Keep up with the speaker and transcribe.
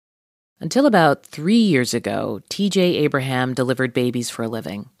Until about 3 years ago, T.J. Abraham delivered babies for a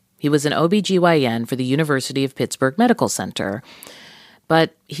living. He was an OBGYN for the University of Pittsburgh Medical Center.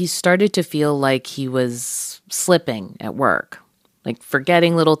 But he started to feel like he was slipping at work, like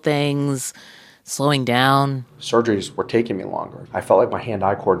forgetting little things, slowing down. Surgeries were taking me longer. I felt like my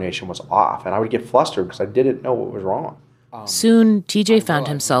hand-eye coordination was off, and I would get flustered because I didn't know what was wrong. Soon, TJ found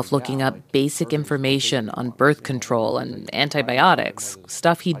himself looking up basic information on birth control and antibiotics,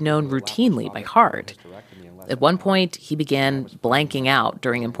 stuff he'd known routinely by heart. At one point, he began blanking out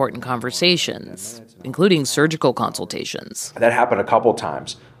during important conversations, including surgical consultations. That happened a couple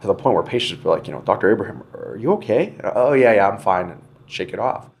times, to the point where patients were like, Dr. Abraham, are you okay? Oh, yeah, I'm fine, and shake it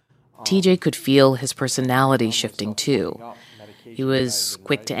off. TJ could feel his personality shifting too. He was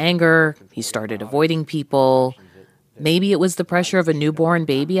quick to anger, he started avoiding people. Maybe it was the pressure of a newborn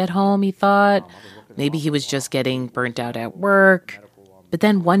baby at home, he thought. Maybe he was just getting burnt out at work. But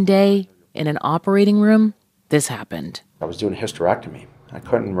then one day, in an operating room, this happened. I was doing a hysterectomy. I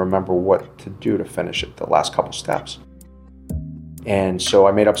couldn't remember what to do to finish it, the last couple steps. And so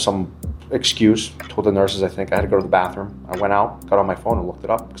I made up some excuse, told the nurses I think I had to go to the bathroom. I went out, got on my phone and looked it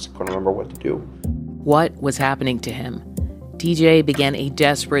up because I couldn't remember what to do. What was happening to him? TJ began a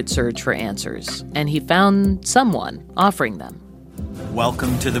desperate search for answers, and he found someone offering them.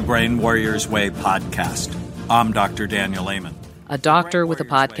 Welcome to the Brain Warriors Way podcast. I'm Dr. Daniel Amen. A doctor with a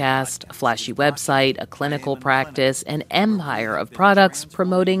podcast, a flashy website, a clinical practice, an empire of products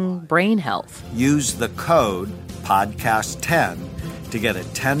promoting brain health. Use the code PODCAST10 to get a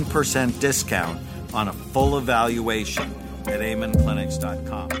 10% discount on a full evaluation at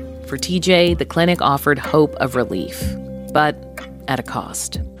amenclinics.com. For TJ, the clinic offered hope of relief, but at a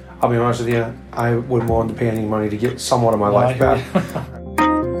cost. I'll be honest with you, I wouldn't want to pay any money to get somewhat of my life back.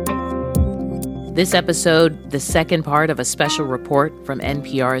 This episode, the second part of a special report from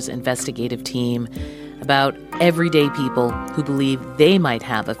NPR's investigative team about everyday people who believe they might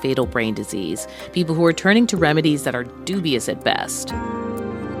have a fatal brain disease, people who are turning to remedies that are dubious at best.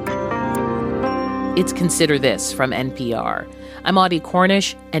 It's Consider This from NPR. I'm Audie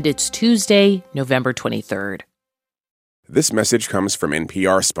Cornish, and it's Tuesday, November 23rd. This message comes from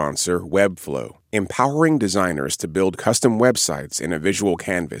NPR sponsor Webflow, empowering designers to build custom websites in a visual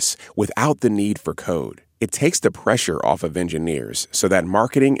canvas without the need for code. It takes the pressure off of engineers so that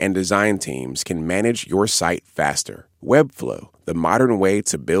marketing and design teams can manage your site faster. Webflow, the modern way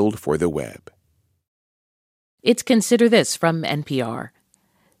to build for the web. It's Consider This from NPR.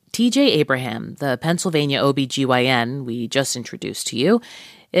 T.J. Abraham, the Pennsylvania OBGYN we just introduced to you,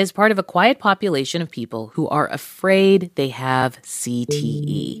 is part of a quiet population of people who are afraid they have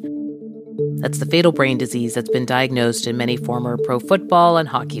CTE. That's the fatal brain disease that's been diagnosed in many former pro football and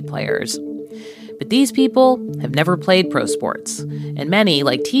hockey players. But these people have never played pro sports, and many,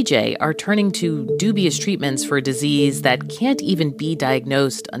 like TJ, are turning to dubious treatments for a disease that can't even be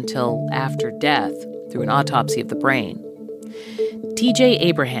diagnosed until after death through an autopsy of the brain. T.J.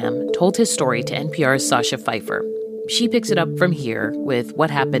 Abraham told his story to NPR's Sasha Pfeiffer. She picks it up from here with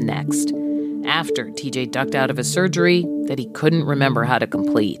what happened next, after T.J. ducked out of a surgery that he couldn't remember how to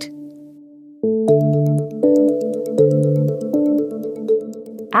complete.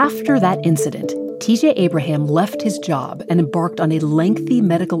 After that incident, T.J. Abraham left his job and embarked on a lengthy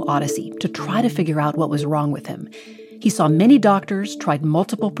medical odyssey to try to figure out what was wrong with him. He saw many doctors, tried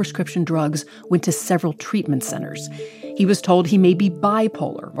multiple prescription drugs, went to several treatment centers. He was told he may be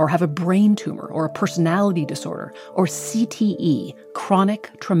bipolar or have a brain tumor or a personality disorder or CTE, chronic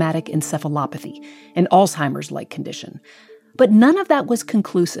traumatic encephalopathy, an Alzheimer's-like condition. But none of that was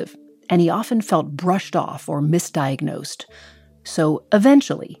conclusive, and he often felt brushed off or misdiagnosed. So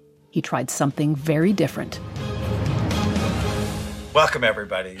eventually, he tried something very different. Welcome,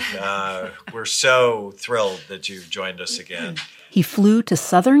 everybody. We're so thrilled that you've joined us again. He flew to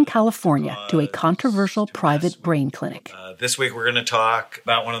Southern California to a controversial private brain clinic. This week, we're going to talk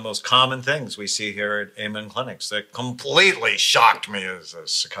about one of the most common things we see here at Amen Clinics that completely shocked me as a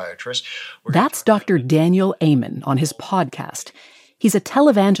psychiatrist. That's Dr. Daniel Amen on his podcast. He's a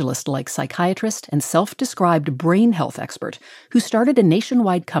televangelist-like psychiatrist and self-described brain health expert who started a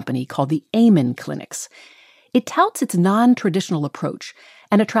nationwide company called the Amen Clinics. It touts its non-traditional approach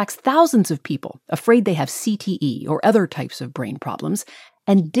and attracts thousands of people afraid they have CTE or other types of brain problems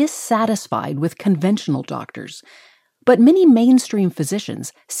and dissatisfied with conventional doctors. But many mainstream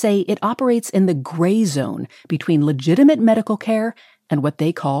physicians say it operates in the gray zone between legitimate medical care and what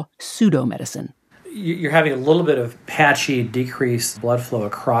they call pseudomedicine. You're having a little bit of patchy decreased blood flow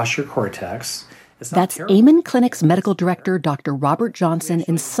across your cortex, That's Amen Clinic's medical director, Dr. Robert Johnson,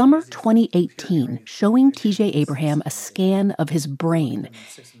 in summer 2018, showing TJ Abraham a scan of his brain.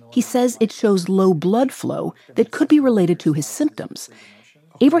 He says it shows low blood flow that could be related to his symptoms.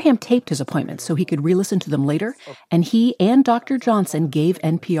 Abraham taped his appointments so he could re-listen to them later, and he and Dr. Johnson gave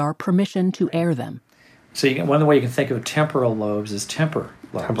NPR permission to air them. So one way you can think of temporal lobes is temper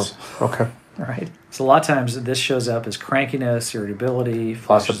lobes. Okay. Right? So a lot of times this shows up as crankiness, irritability,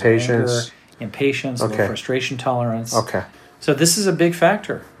 Loss of patience, anger, impatience, low frustration tolerance. Okay. So this is a big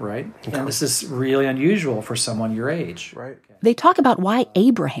factor, right? Okay. And this is really unusual for someone your age. Right. They talk about why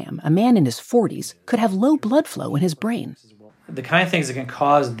Abraham, a man in his 40s, could have low blood flow in his brain. The kind of things that can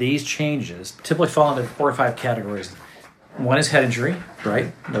cause these changes typically fall into 4 or 5 categories. One is head injury,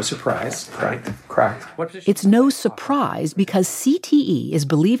 right? No surprise, right? Correct. It's no surprise because CTE is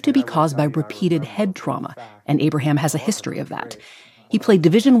believed to be caused by repeated head trauma, and Abraham has a history of that. He played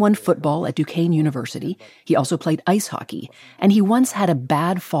Division I football at Duquesne University. He also played ice hockey, and he once had a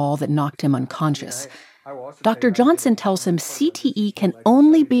bad fall that knocked him unconscious. Dr. Johnson tells him CTE can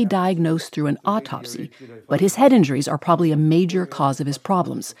only be diagnosed through an autopsy, but his head injuries are probably a major cause of his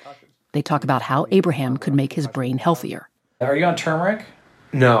problems. They talk about how Abraham could make his brain healthier. Are you on turmeric?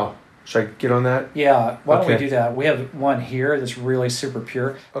 No. Should I get on that? Yeah. Why don't we do that? We have one here that's really super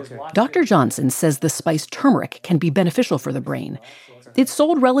pure. Okay. Dr. Johnson says the spice turmeric can be beneficial for the brain. It's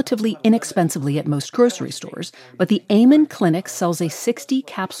sold relatively inexpensively at most grocery stores, but the Amen Clinic sells a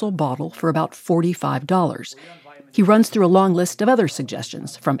 60-capsule bottle for about $45. He runs through a long list of other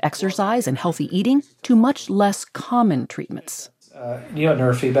suggestions, from exercise and healthy eating to much less common treatments. You know what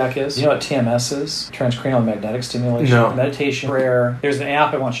neurofeedback is? You know what TMS is? Transcranial magnetic stimulation. No. Meditation, prayer. There's an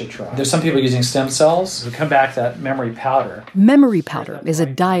app I want you to try. There's some people using stem cells. We come back to that memory powder. Memory powder is a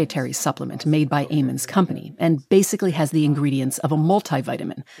dietary supplement made by Amen's company and basically has the ingredients of a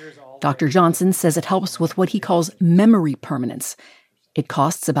multivitamin. Dr. Johnson says it helps with what he calls memory permanence. It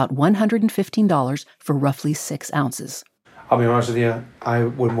costs about $115 for roughly 6 ounces. I'll be honest with you, I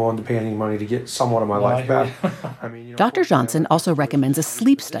wouldn't want to pay any money to get somewhat of my life back. Dr. Johnson also recommends a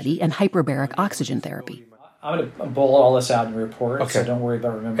sleep study and hyperbaric oxygen therapy. I'm going to bullet all this out in the report, so don't worry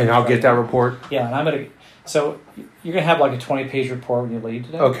about remembering. And I'll get that report? Yeah, and I'm going to... So you're going to have like a 20-page report when you leave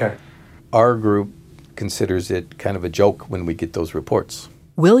today? Okay. Our group considers it kind of a joke when we get those reports.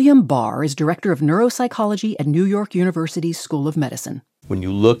 William Barr is director of neuropsychology at New York University's School of Medicine. When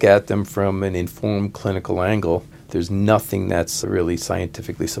you look at them from an informed clinical angle, there's nothing that's really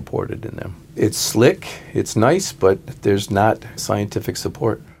scientifically supported in them. It's slick, it's nice, but there's not scientific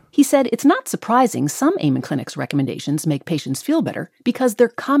support. He said it's not surprising some Amen Clinic's recommendations make patients feel better because they're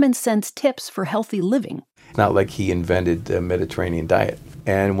common sense tips for healthy living. It's not like he invented the Mediterranean diet.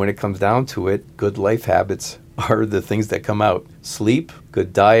 And when it comes down to it, good life habits are the things that come out. Sleep,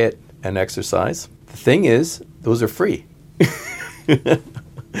 good diet, and exercise. The thing is, those are free.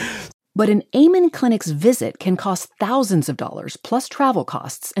 But an Amen Clinic's visit can cost thousands of dollars plus travel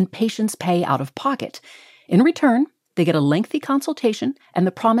costs, and patients pay out of pocket. In return, they get a lengthy consultation and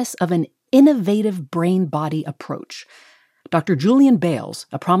the promise of an innovative brain-body approach. Dr. Julian Bales,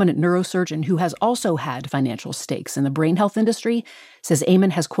 a prominent neurosurgeon who has also had financial stakes in the brain health industry, says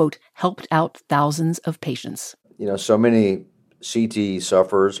Amen has, quote, helped out thousands of patients. You know, so many CTE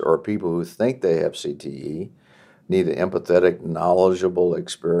sufferers or people who think they have CTE need an empathetic, knowledgeable,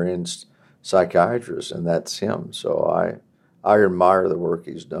 experienced psychiatrist, and that's him. So I admire the work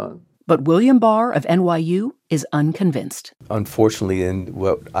he's done. But William Barr of NYU is unconvinced. Unfortunately, in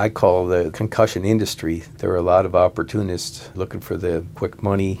what I call the concussion industry, there are a lot of opportunists looking for the quick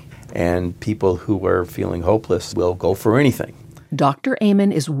money, and people who are feeling hopeless will go for anything. Dr.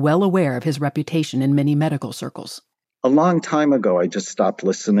 Amen is well aware of his reputation in many medical circles. A long time ago, I just stopped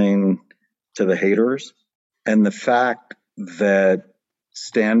listening to the haters. And the fact that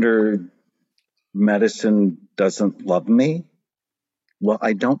standard medicine doesn't love me, well,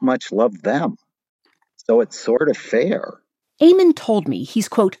 I don't much love them. So it's sort of fair. Amen told me he's,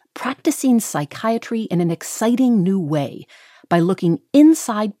 quote, practicing psychiatry in an exciting new way by looking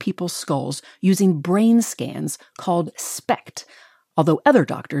inside people's skulls using brain scans called SPECT, although other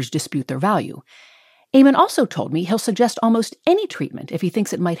doctors dispute their value. Amen also told me he'll suggest almost any treatment if he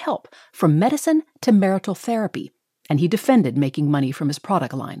thinks it might help, from medicine to marital therapy, and he defended making money from his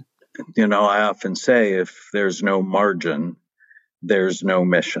product line. You know, I often say if there's no margin, there's no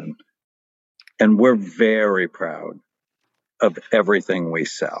mission. And we're very proud of everything we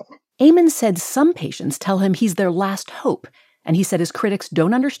sell. Amen said some patients tell him he's their last hope, and he said his critics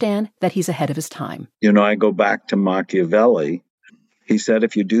don't understand that he's ahead of his time. You know, I go back to Machiavelli. He said,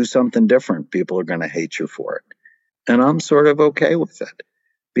 if you do something different, people are going to hate you for it. And I'm sort of okay with it.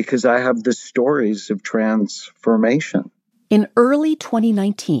 because I have the stories of transformation. In early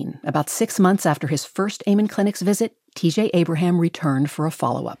 2019, about 6 months after his first Amen Clinics visit, TJ Abraham returned for a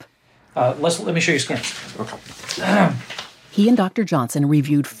follow-up. Let me show you scans. Okay. He and Dr. Johnson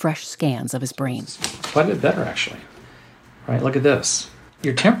reviewed fresh scans of his brain. Quite a bit better, actually. Right, look at this.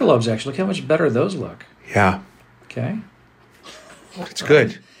 Your temporal lobes, actually, look how much better those look. Yeah. Okay. It's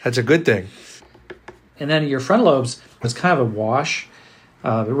good. That's a good thing. And then your frontal lobes, it's kind of a wash.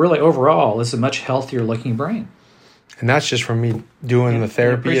 But really, overall, it's a much healthier looking brain. And that's just from me doing the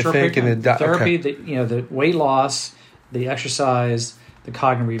therapy, you think? And the therapy, the weight loss, the exercise, the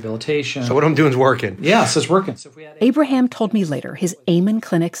cognitive rehabilitation. So what I'm doing is working. Yeah, so it's working. So if we had Abraham told me later his Amen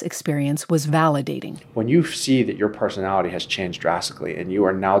Clinics experience was validating. When you see that your personality has changed drastically and you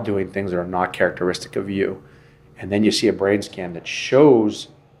are now doing things that are not characteristic of you, and then you see a brain scan that shows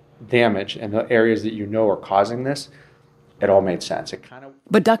damage in the areas that you know are causing this, it all made sense.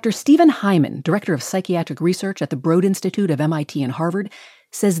 But Dr. Stephen Hyman, director of psychiatric research at the Broad Institute of MIT and Harvard,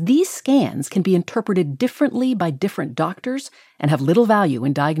 says these scans can be interpreted differently by different doctors and have little value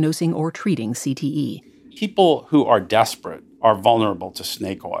in diagnosing or treating CTE. People who are desperate are vulnerable to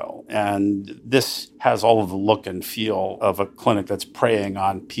snake oil, and this has all of the look and feel of a clinic that's preying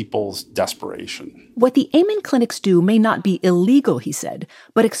on people's desperation. What the Amen Clinics do may not be illegal, he said,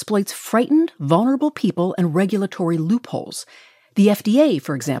 but exploits frightened, vulnerable people and regulatory loopholes. The FDA,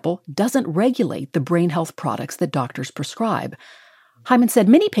 for example, doesn't regulate the brain health products that doctors prescribe. Hyman said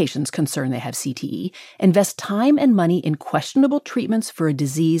many patients concerned they have CTE invest time and money in questionable treatments for a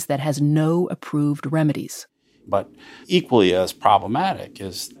disease that has no approved remedies. But equally as problematic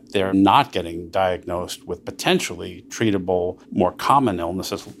is they're not getting diagnosed with potentially treatable, more common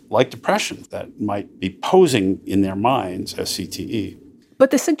illnesses like depression that might be posing in their minds as CTE. But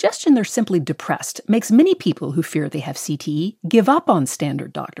the suggestion they're simply depressed makes many people who fear they have CTE give up on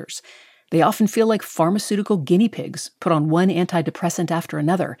standard doctors. They often feel like pharmaceutical guinea pigs, put on one antidepressant after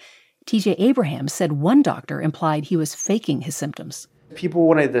another. TJ Abraham said one doctor implied he was faking his symptoms. People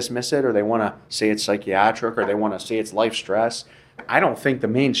want to dismiss it, or they want to say it's psychiatric, or they want to say it's life stress. I don't think the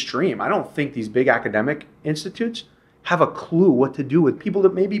mainstream, I don't think these big academic institutes have a clue what to do with people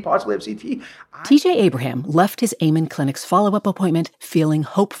that maybe possibly have CTE. TJ Abraham left his Amen Clinic's follow-up appointment feeling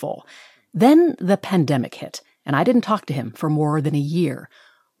hopeful. Then the pandemic hit, and I didn't talk to him for more than a year.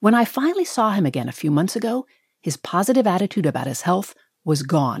 When I finally saw him again a few months ago, his positive attitude about his health was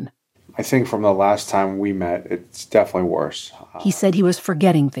gone. I think from the last time we met, it's definitely worse. He said he was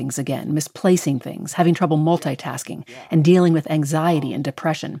forgetting things again, misplacing things, having trouble multitasking, and dealing with anxiety and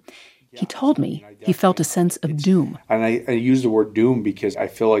depression. He told me he felt a sense of doom. And I use the word doom because I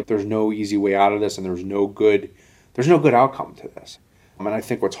feel like there's no easy way out of this, and there's no good outcome to this. And I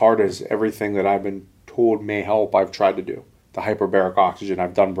think what's hard is everything that I've been told may help, I've tried to do. The hyperbaric oxygen,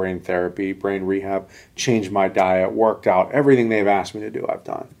 I've done brain therapy, brain rehab, changed my diet, worked out, everything they've asked me to do, I've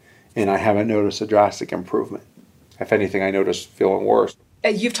done. And I haven't noticed a drastic improvement. If anything, I noticed feeling worse.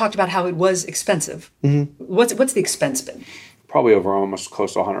 You've talked about how it was expensive. Mm-hmm. What's the expense been? Probably over almost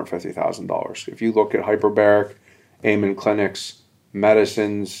close to $150,000. If you look at hyperbaric, Amen Clinics,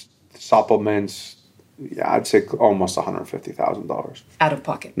 medicines, supplements, yeah, I'd say almost $150,000. Out of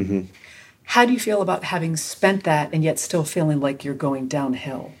pocket. Mm-hmm. How do you feel about having spent that and yet still feeling like you're going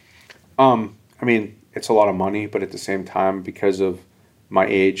downhill? I mean, it's a lot of money, but at the same time, because of my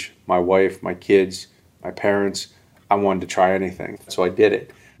age, my wife, my kids, my parents, I wanted to try anything. So I did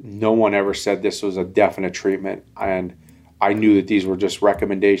it. No one ever said this was a definite treatment, and I knew that these were just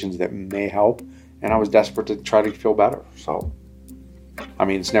recommendations that may help, and I was desperate to try to feel better. So, I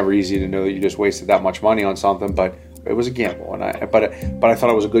mean, it's never easy to know that you just wasted that much money on something, but it was a gamble, but I thought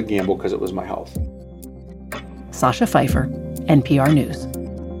it was a good gamble because it was my health. Sasha Pfeiffer, NPR News.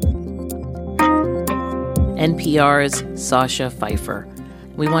 NPR's Sasha Pfeiffer.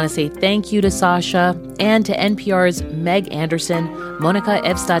 We want to say thank you to Sasha and to NPR's Meg Anderson, Monica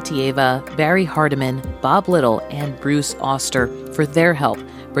Evstatieva, Barry Hardiman, Bob Little, and Bruce Oster for their help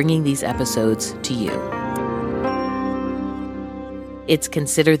bringing these episodes to you. It's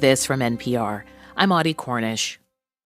Consider This from NPR. I'm Audie Cornish.